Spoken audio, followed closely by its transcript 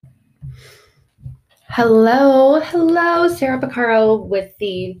Hello, Sarah Baccaro with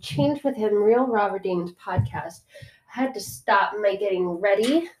the Change with Him Real Raw Redeemed podcast. I had to stop my getting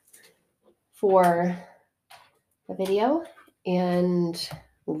ready for the video and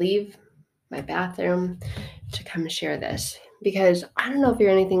leave my bathroom to come share this because I don't know if you're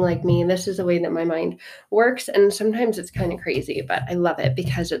anything like me. This is the way that my mind works, and sometimes it's kind of crazy, but I love it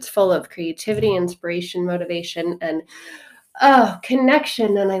because it's full of creativity, inspiration, motivation, and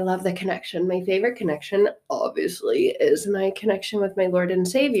connection. And I love the connection. My favorite connection, obviously, is my connection with my Lord and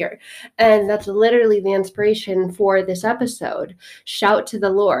Savior. And that's literally the inspiration for this episode. Shout to the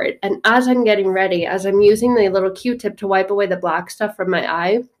Lord. And as I'm getting ready, as I'm using the little Q-tip to wipe away the black stuff from my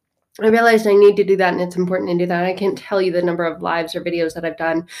eye, I realized I need to do that, and it's important to do that. I can't tell you the number of lives or videos that I've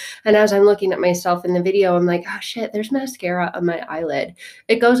done. And as I'm looking at myself in the video, I'm like, oh shit, there's mascara on my eyelid.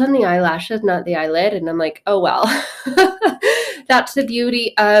 It goes on the eyelashes, not the eyelid. And I'm like, oh well. That's the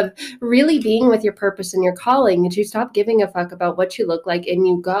beauty of really being with your purpose and your calling, and you stop giving a fuck about what you look like and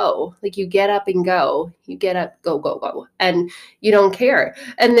you go. Like, you get up and go. You get up, go, go, go. And you don't care.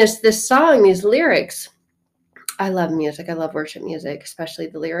 And this song, these lyrics, I love music. I love worship music, especially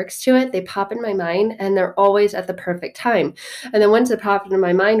the lyrics to it. They pop in my mind, and they're always at the perfect time. And then once it popped into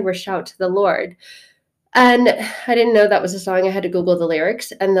my mind were Shout to the Lord. And I didn't know that was a song. I had to Google the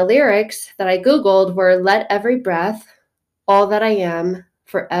lyrics. And the lyrics that I Googled were, let every breath, all that I am,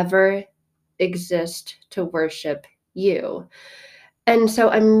 forever exist to worship you. And so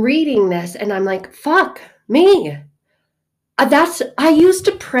I'm reading this and I'm like, fuck me. I used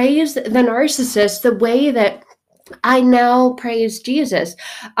to praise the narcissist the way that I now praise Jesus.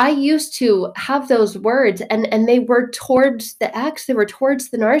 I used to have those words, and they were towards the ex, they were towards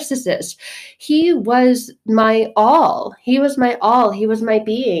the narcissist. He was my all. He was my all. He was my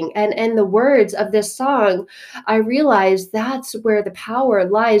being. And the words of this song, I realized that's where the power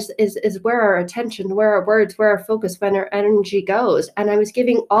lies, is where our attention, where our words, where our focus, when our energy goes. And I was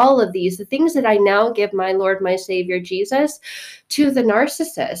giving all of these, the things that I now give my Lord, my Savior, Jesus, to the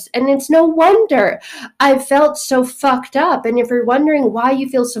narcissist. And it's no wonder I felt so fucked up. And if you're wondering why you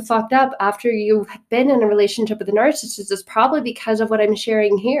feel so fucked up after you've been in a relationship with a narcissist, it's probably because of what I'm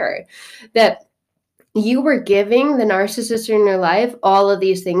sharing here. That you were giving the narcissist in your life all of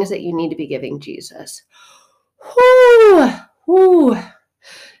these things that you need to be giving Jesus. Whew, whew.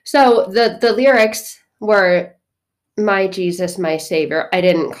 So the lyrics were, my Jesus, my Savior. I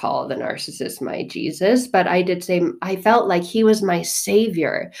didn't call the narcissist my Jesus, but I did say I felt like he was my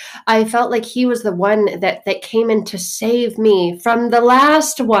Savior. I felt like he was the one that came in to save me from the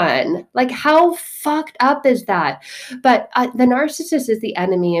last one. Like, how fucked up is that? But the narcissist is the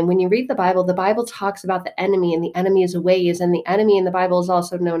enemy. And when you read the Bible talks about the enemy and the enemy's ways. And the enemy in the Bible is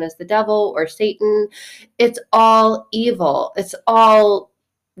also known as the devil or Satan. It's all evil. It's all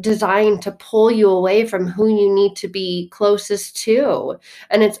designed to pull you away from who you need to be closest to.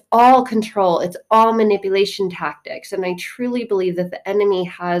 And it's all control. It's all manipulation tactics. And I truly believe that the enemy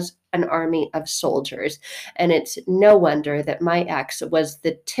has an army of soldiers. And it's no wonder that my ex was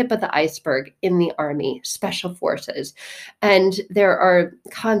the tip of the iceberg in the army, special forces. And there are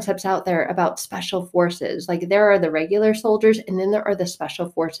concepts out there about special forces. Like, there are the regular soldiers, and then there are the special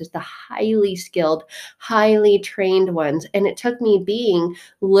forces, the highly skilled, highly trained ones. And it took me being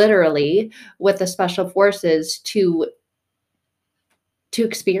literally with the special forces to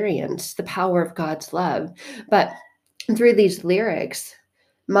experience the power of God's love. But through these lyrics,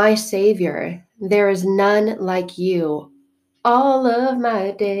 my Savior, there is none like you. All of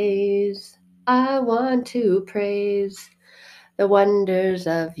my days, I want to praise the wonders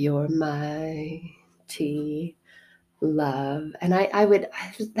of your mighty love. And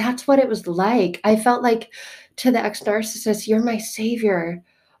that's what it was like. I felt like, to the ex-narcissist, you're my Savior.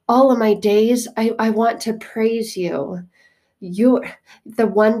 All of my days, I want to praise you. The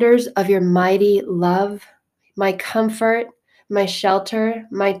wonders of your mighty love, my comfort, my shelter,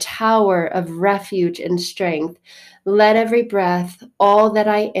 my tower of refuge and strength. Let every breath, all that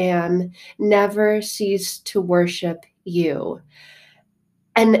I am, never cease to worship you.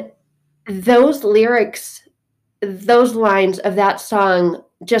 And those lyrics, those lines of that song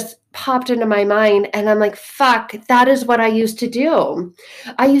just popped into my mind, and I'm like, fuck, that is what I used to do.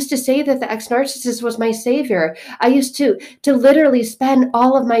 I used to say that the ex-narcissist was my Savior. I used to literally spend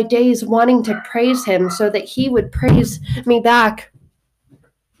all of my days wanting to praise him so that he would praise me back.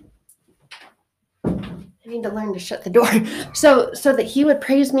 I need to learn to shut the door. So that he would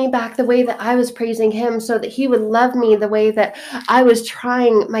praise me back the way that I was praising him, so that he would love me the way that I was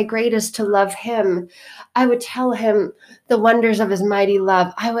trying my greatest to love him. I would tell him the wonders of his mighty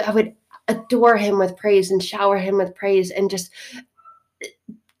love. I would adore him with praise and shower him with praise and just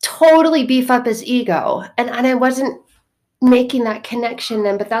totally beef up his ego. And I wasn't making that connection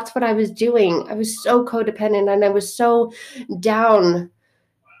then, but that's what I was doing. I was so codependent and I was so down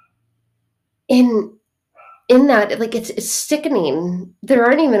in that, like, it's sickening. There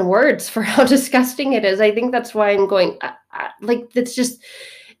aren't even words for how disgusting it is. I think that's why I'm going, like,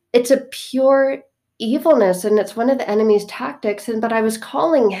 it's a pure evilness, and it's one of the enemy's tactics. But I was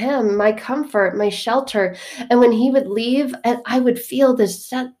calling him my comfort, my shelter. And when he would leave, and I would feel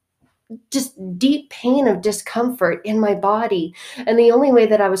this just deep pain of discomfort in my body. And the only way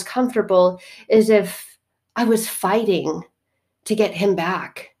that I was comfortable is if I was fighting to get him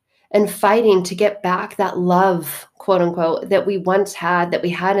back, and fighting to get back that love, quote unquote, that we once had, that we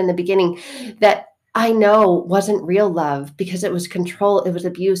had in the beginning, that I know wasn't real love, because it was control, it was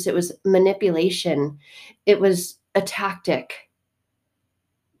abuse, it was manipulation, it was a tactic.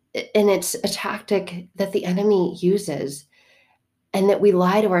 And it's a tactic that the enemy uses, and that we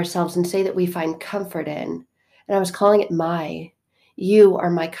lie to ourselves and say that we find comfort in. And I was calling it you are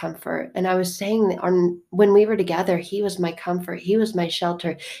my comfort. And I was saying that when we were together, he was my comfort. He was my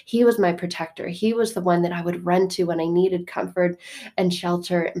shelter. He was my protector. He was the one that I would run to when I needed comfort and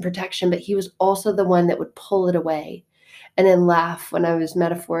shelter and protection. But he was also the one that would pull it away and then laugh when I was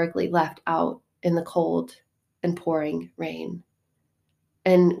metaphorically left out in the cold and pouring rain,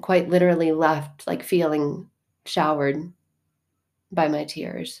 and quite literally left like feeling showered by my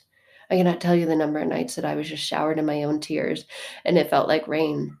tears. I cannot tell you the number of nights that I was just showered in my own tears, and it felt like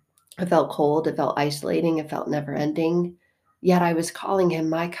rain. It felt cold, it felt isolating, it felt never ending. Yet I was calling him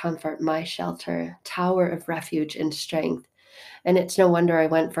my comfort, my shelter, tower of refuge and strength. And it's no wonder I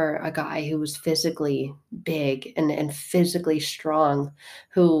went for a guy who was physically big and physically strong,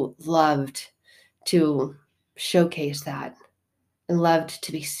 who loved to showcase that and loved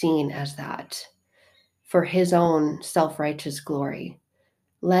to be seen as that for his own self-righteous glory.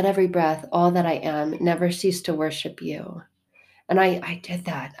 Let every breath, all that I am, never cease to worship you. And I did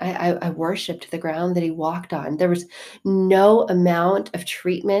that. I worshiped the ground that he walked on. There was no amount of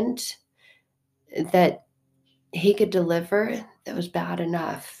treatment that he could deliver that was bad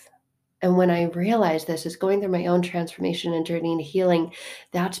enough. And when I realized this is going through my own transformation and journey and healing,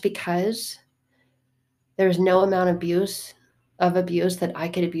 that's because there's no amount of abuse that I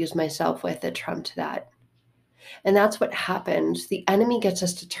could abuse myself with that trumped that. And that's what happens. The enemy gets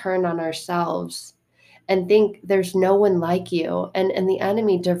us to turn on ourselves and think there's no one like you. And the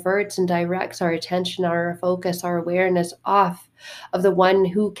enemy diverts and directs our attention, our focus, our awareness off of the one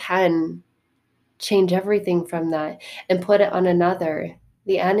who can change everything from that and put it on another.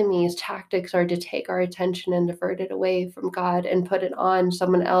 The enemy's tactics are to take our attention and divert it away from God and put it on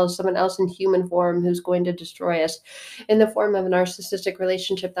someone else in human form who's going to destroy us in the form of a narcissistic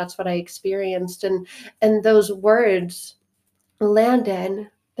relationship. That's what I experienced. And those words, Landon,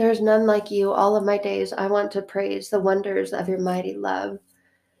 there's none like you. All of my days, I want to praise the wonders of your mighty love,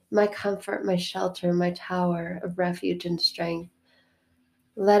 my comfort, my shelter, my tower of refuge and strength.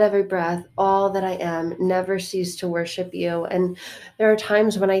 Let every breath, all that I am, never cease to worship you. And there are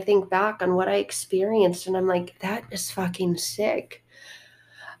times when I think back on what I experienced and I'm like, that is fucking sick.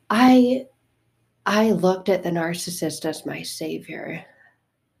 I looked at the narcissist as my savior,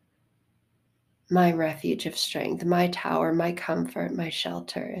 my refuge of strength, my tower, my comfort, my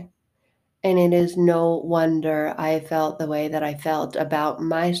shelter. And it is no wonder I felt the way that I felt about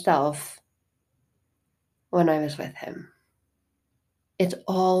myself when I was with him. It's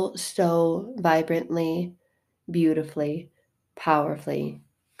all so vibrantly, beautifully, powerfully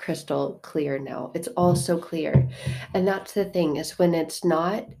crystal clear now. It's all so clear. And that's the thing, is when it's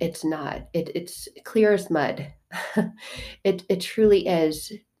not, it's not. It's clear as mud. It truly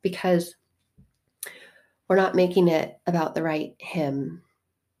is, because we're not making it about the right him,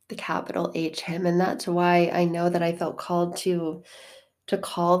 the capital H him. And that's why I know that I felt called to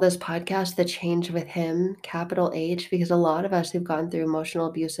call this podcast The Change with Him, capital H, because a lot of us who've gone through emotional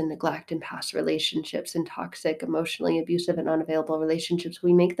abuse and neglect in past relationships and toxic, emotionally abusive and unavailable relationships,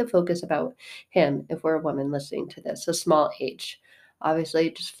 we make the focus about him if we're a woman listening to this, a small h.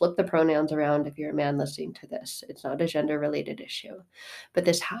 Obviously, just flip the pronouns around if you're a man listening to this. It's not a gender-related issue. But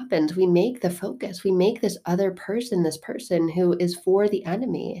this happens. We make the focus. We make this other person, this person who is for the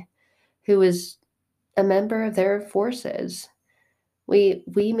enemy, who is a member of their forces. We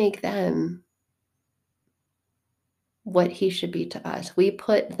make them what he should be to us. We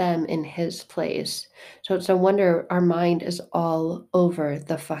put them in his place. So it's no wonder our mind is all over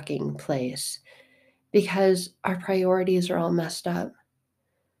the fucking place, because our priorities are all messed up.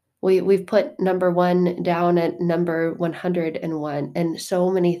 We've put number one down at number 101, and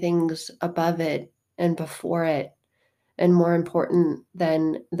so many things above it and before it and more important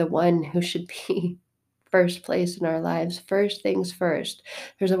than the one who should be first place in our lives. First things first.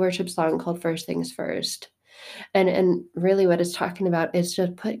 There's a worship song called First Things First. And really what it's talking about is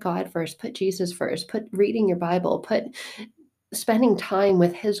just put God first, put Jesus first, put reading your Bible, put spending time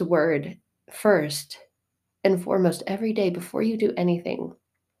with his word first and foremost every day before you do anything.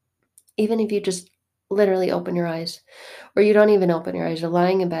 Even if you just literally open your eyes, or you don't even open your eyes, you're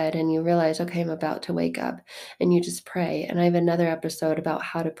lying in bed and you realize, okay, I'm about to wake up, and you just pray. And I have another episode about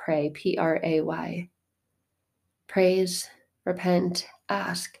how to pray, Pray. Praise, repent,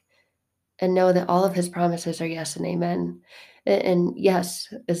 ask, and know that all of his promises are yes and amen. And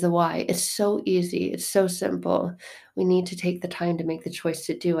yes is the why. It's so easy. It's so simple. We need to take the time to make the choice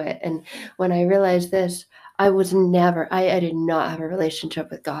to do it. And when I realized this, I did not have a relationship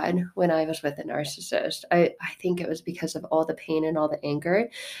with God when I was with a narcissist. I think it was because of all the pain and all the anger.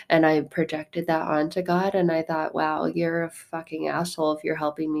 And I projected that onto God. And I thought, wow, you're a fucking asshole if you're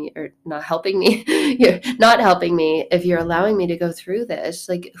helping me or not helping me. You're not helping me if you're allowing me to go through this.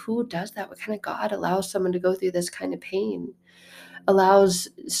 Like, who does that? What kind of God allows someone to go through this kind of pain? Allows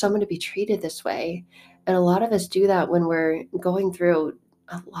someone to be treated this way? And a lot of us do that when we're going through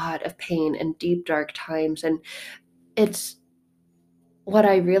a lot of pain and deep, dark times. And it's what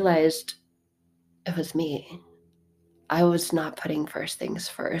I realized, it was me. I was not putting first things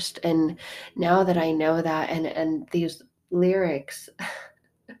first. And now that I know that, and these lyrics,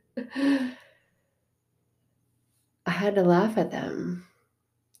 I had to laugh at them.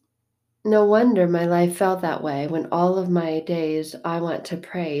 No wonder my life felt that way when all of my days I want to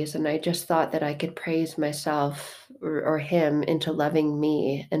praise, and I just thought that I could praise myself or him into loving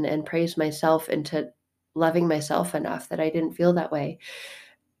me, and praise myself into loving myself enough that I didn't feel that way.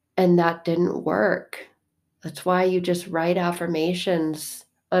 And that didn't work. That's why you just write affirmations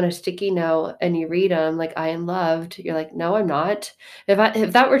on a sticky note and you read them like, I am loved. You're like, no, I'm not.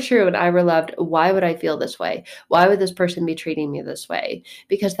 If that were true and I were loved, why would I feel this way? Why would this person be treating me this way?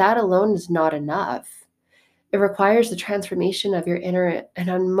 Because that alone is not enough. It requires the transformation of your inner and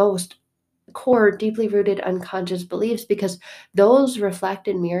on most core, deeply rooted unconscious beliefs, because those reflect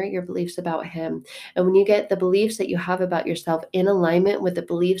and mirror your beliefs about him. And when you get the beliefs that you have about yourself in alignment with the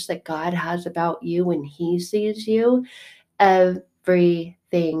beliefs that God has about you when he sees you, everything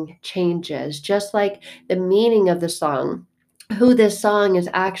changes. Just like the meaning of the song, who this song is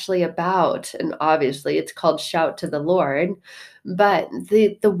actually about. And obviously it's called Shout to the Lord. But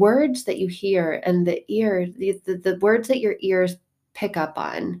the words that you hear and the words that your ears pick up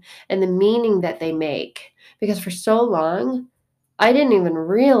on and the meaning that they make. Because for so long, I didn't even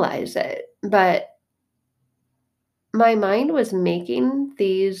realize it. But my mind was making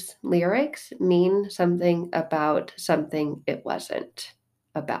these lyrics mean something about something it wasn't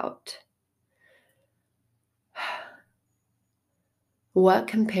about. What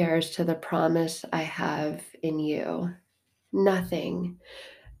compares to the promise I have in you? Nothing.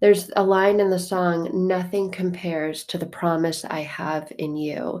 There's a line in the song, nothing compares to the promise I have in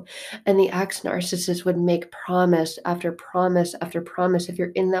you. And the ex-narcissist would make promise after promise after promise. If you're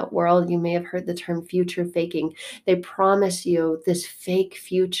in that world, you may have heard the term future faking. They promise you this fake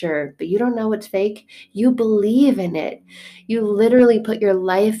future, but you don't know it's fake. You believe in it. You literally put your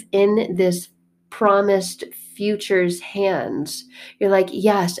life in this promised future's hands. You're like,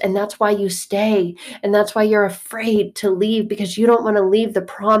 yes, and that's why you stay. And that's why you're afraid to leave, because you don't want to leave the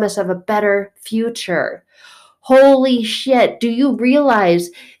promise of a better future. Holy shit. Do you realize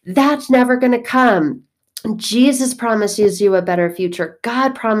that's never going to come? Jesus promises you a better future.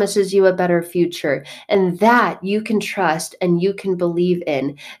 God promises you a better future. And that you can trust and you can believe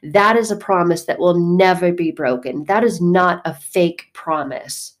in. That is a promise that will never be broken. That is not a fake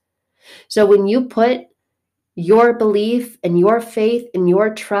promise. So when you put your belief and your faith and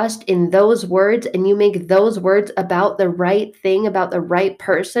your trust in those words, and you make those words about the right thing, about the right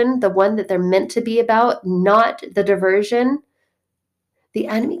person, the one that they're meant to be about, not the diversion, the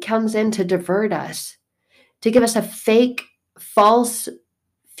enemy comes in to divert us, to give us a fake, false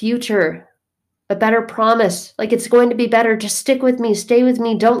future, a better promise, like it's going to be better. Just stick with me, stay with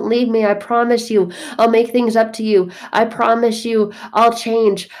me, don't leave me. I promise you, I'll make things up to you. I promise you, I'll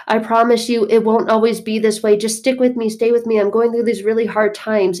change. I promise you, it won't always be this way. Just stick with me, stay with me. I'm going through these really hard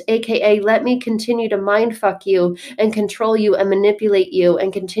times, aka let me continue to mind fuck you and control you and manipulate you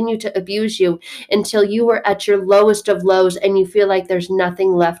and continue to abuse you until you are at your lowest of lows and you feel like there's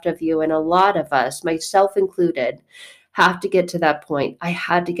nothing left of you. And a lot of us, myself included, have to get to that point. I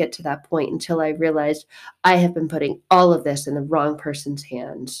had to get to that point until I realized I have been putting all of this in the wrong person's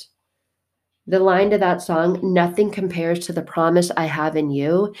hands. The line to that song, nothing compares to the promise I have in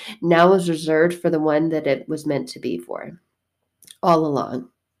you, now is reserved for the one that it was meant to be for all along.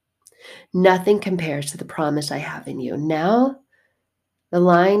 Nothing compares to the promise I have in you. Now, the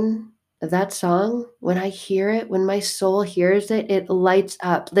line of that song, when I hear it, when my soul hears it, it lights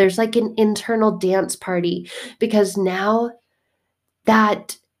up. There's like an internal dance party because now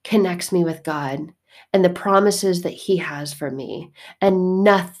that connects me with God and the promises that He has for me. And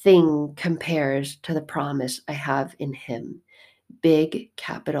nothing compares to the promise I have in Him. Big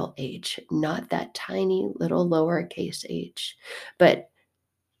capital H, not that tiny little lowercase h, but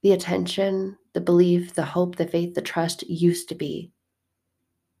the attention, the belief, the hope, the faith, the trust used to be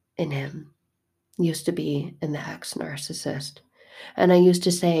in Him, used to be in the ex narcissist. And I used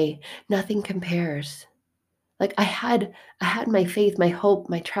to say, nothing compares. Like I had my faith, my hope,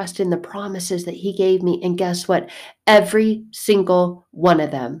 my trust in the promises that He gave me. And guess what? Every single one of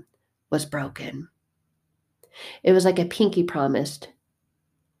them was broken. It was like a pinky promised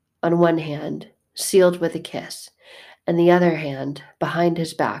on one hand, sealed with a kiss, and the other hand behind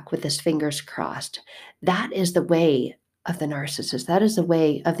his back with his fingers crossed. That is the way of the narcissist. That is the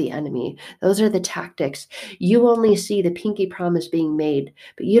way of the enemy. Those are the tactics. You only see the pinky promise being made,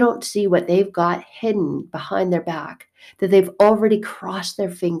 but you don't see what they've got hidden behind their back, that they've already crossed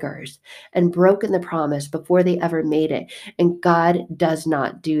their fingers and broken the promise before they ever made it. And God does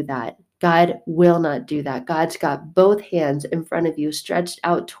not do that. God will not do that. God's got both hands in front of you, stretched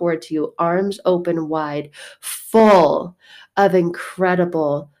out towards you, arms open wide, full of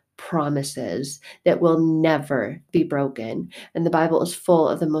incredible promises that will never be broken. And the Bible is full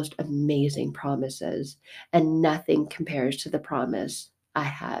of the most amazing promises, and nothing compares to the promise I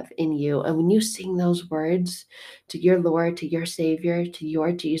have in you. And when you sing those words to your Lord, to your Savior, to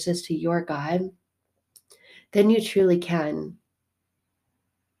your Jesus, to your God, then you truly can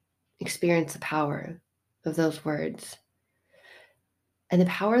experience the power of those words. And the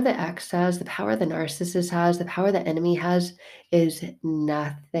power that X has, the power the narcissist has, the power the enemy has is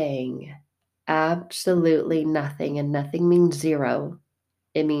nothing. Absolutely nothing. And nothing means zero.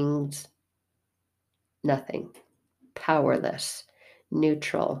 It means nothing. Powerless,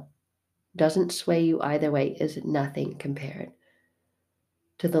 neutral, doesn't sway you either way, is nothing compared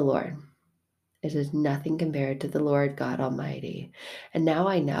to the Lord. It is nothing compared to the Lord God Almighty. And now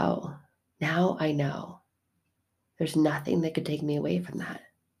I know. Now I know. There's nothing that could take me away from that.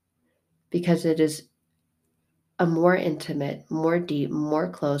 Because it is a more intimate, more deep, more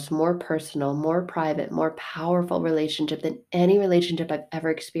close, more personal, more private, more powerful relationship than any relationship I've ever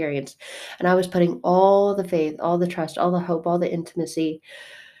experienced. And I was putting all the faith, all the trust, all the hope, all the intimacy,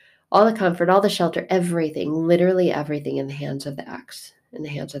 all the comfort, all the shelter, everything, literally everything in the hands of the ex, in the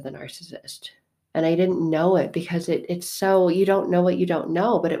hands of the narcissist. And I didn't know it because it's so, you don't know what you don't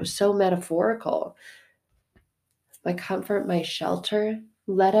know, but it was so metaphorical. My comfort, my shelter.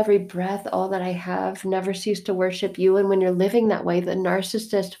 Let every breath, all that I have, never cease to worship you. And when you're living that way, the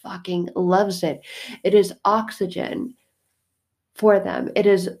narcissist fucking loves it. It is oxygen for them.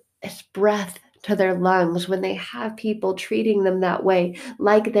 It's breath to their lungs when they have people treating them that way,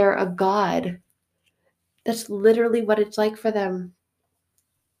 like they're a god. That's literally what it's like for them.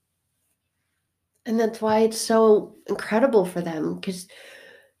 And that's why it's so incredible for them, because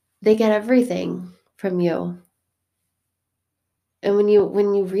they get everything from you. And when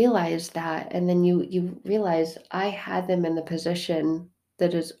you realize that, and then you realize I had them in the position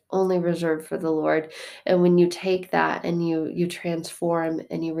that is only reserved for the Lord. And when you take that and you transform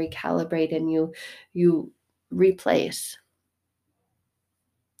and you recalibrate and you replace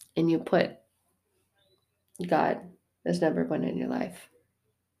and you put God as number one in your life,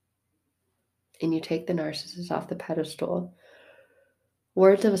 and you take the narcissist off the pedestal,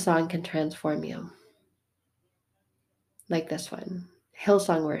 words of a song can transform you. Like this one,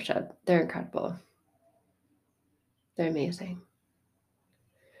 Hillsong Worship. They're incredible. They're amazing.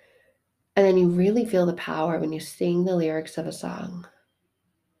 And then you really feel the power when you sing the lyrics of a song.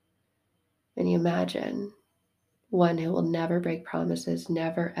 And you imagine one who will never break promises,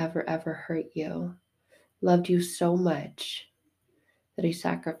 never, ever, ever hurt you, loved you so much that he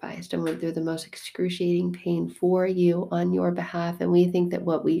sacrificed and went through the most excruciating pain for you on your behalf. And we think that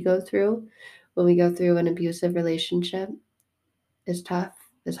what we go through when we go through an abusive relationship is tough,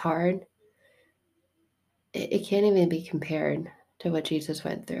 is hard. It can't even be compared to what Jesus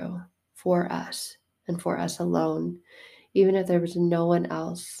went through for us and for us alone. Even if there was no one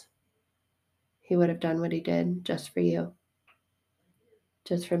else, he would have done what he did just for you,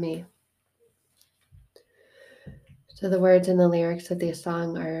 just for me. So the words and the lyrics of the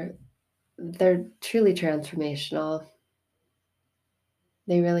song they're truly transformational.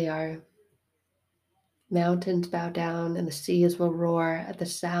 They really are. Mountains bow down and the seas will roar at the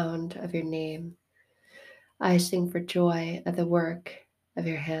sound of your name. I sing for joy at the work of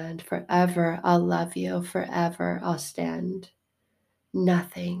your hand. Forever I'll love you, forever I'll stand.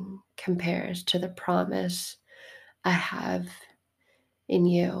 Nothing compares to the promise I have in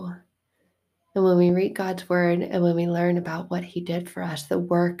you. And when we read God's word and when we learn about what he did for us, the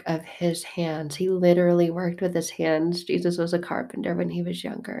work of his hands, he literally worked with his hands. Jesus was a carpenter when he was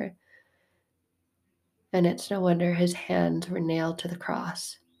younger. And it's no wonder his hands were nailed to the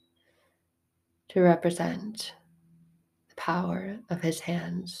cross to represent the power of his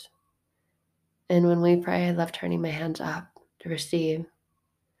hands. And when we pray, I love turning my hands up to receive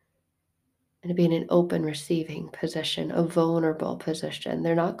and to be in an open receiving position, a vulnerable position.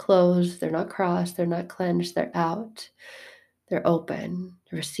 They're not closed, they're not crossed, they're not clenched, they're out. They're open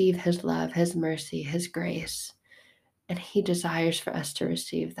to receive his love, his mercy, his grace. And he desires for us to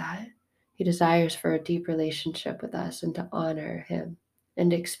receive that. He desires for a deep relationship with us and to honor him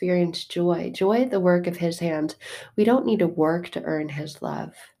and to experience joy. Joy at the work of his hands. We don't need to work to earn his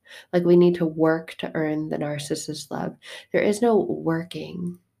love. Like we need to work to earn the narcissist's love. There is no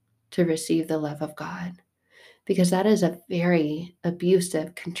working to receive the love of God, because that is a very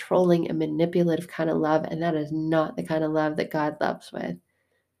abusive, controlling, and manipulative kind of love, and that is not the kind of love that God loves with.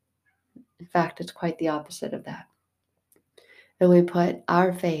 In fact, it's quite the opposite of that. And we put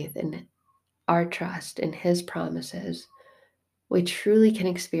our faith and our trust in his promises, we truly can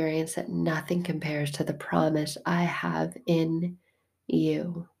experience that nothing compares to the promise I have in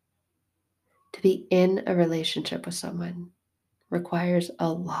you. To be in a relationship with someone requires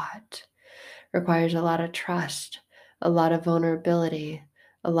a lot. Requires a lot of trust, a lot of vulnerability,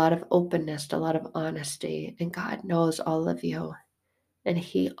 a lot of openness, a lot of honesty. And God knows all of you. And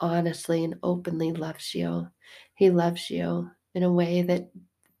he honestly and openly loves you. He loves you in a way that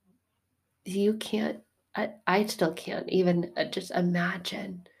you can't, I still can't even just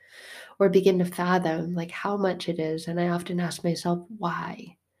imagine or begin to fathom like how much it is. And I often ask myself,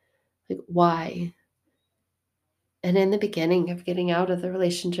 why? Like, why? And in the beginning of getting out of the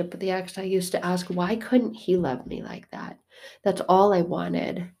relationship with the ex, I used to ask, why couldn't he love me like that? That's all I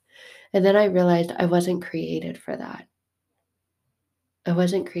wanted. And then I realized I wasn't created for that. I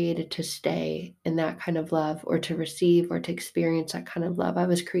wasn't created to stay in that kind of love or to receive or to experience that kind of love. I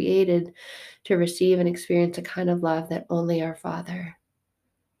was created to receive and experience a kind of love that only our Father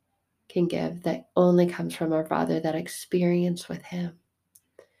can give, that only comes from our Father, that experience with him.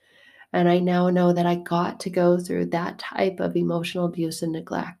 And I now know that I got to go through that type of emotional abuse and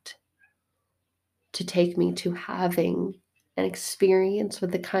neglect to take me to having an experience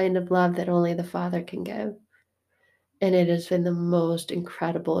with the kind of love that only the Father can give. And it has been the most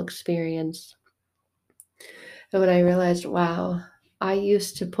incredible experience. And when I realized, wow, I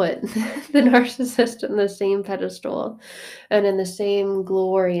used to put the narcissist on the same pedestal and in the same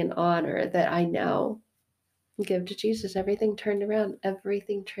glory and honor that I now give to Jesus, everything turned around,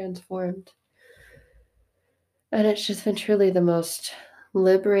 everything transformed. And it's just been truly the most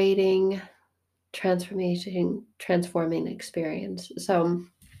liberating, transforming experience. So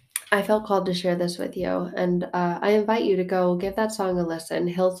I felt called to share this with you, and I invite you to go give that song a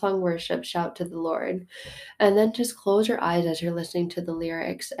listen. Hillsong Worship, Shout to the Lord. And then just close your eyes as you're listening to the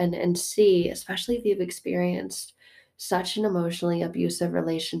lyrics and see, especially if you've experienced such an emotionally abusive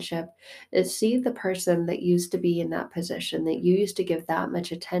relationship, is see the person that used to be in that position, that you used to give that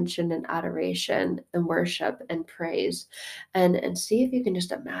much attention and adoration and worship and praise, and see if you can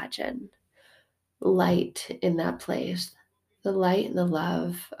just imagine light in that place, the light and the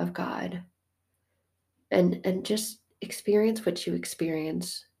love of God, and just experience what you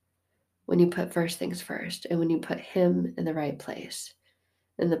experience when you put first things first and when you put him in the right place,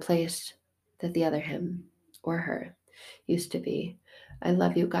 in the place that the other him or her used to be. I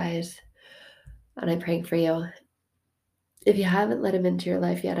love you guys, and I'm praying for you. If you haven't let him into your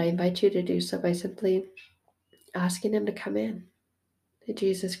life yet, I invite you to do so by simply asking him to come in.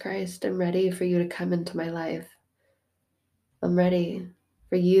 Jesus Christ, I'm ready for you to come into my life. I'm ready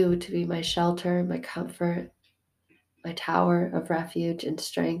for you to be my shelter, my comfort, my tower of refuge and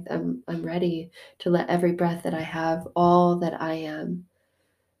strength. I'm ready to let every breath that I have, all that I am,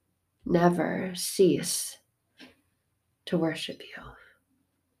 never cease to worship you.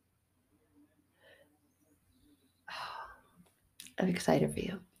 I'm excited for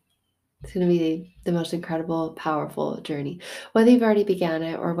you. It's going to be the most incredible, powerful journey. Whether you've already began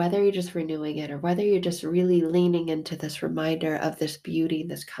it or whether you're just renewing it or whether you're just really leaning into this reminder of this beauty,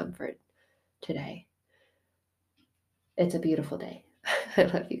 this comfort today. It's a beautiful day. I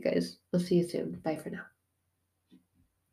love you guys. We'll see you soon. Bye for now.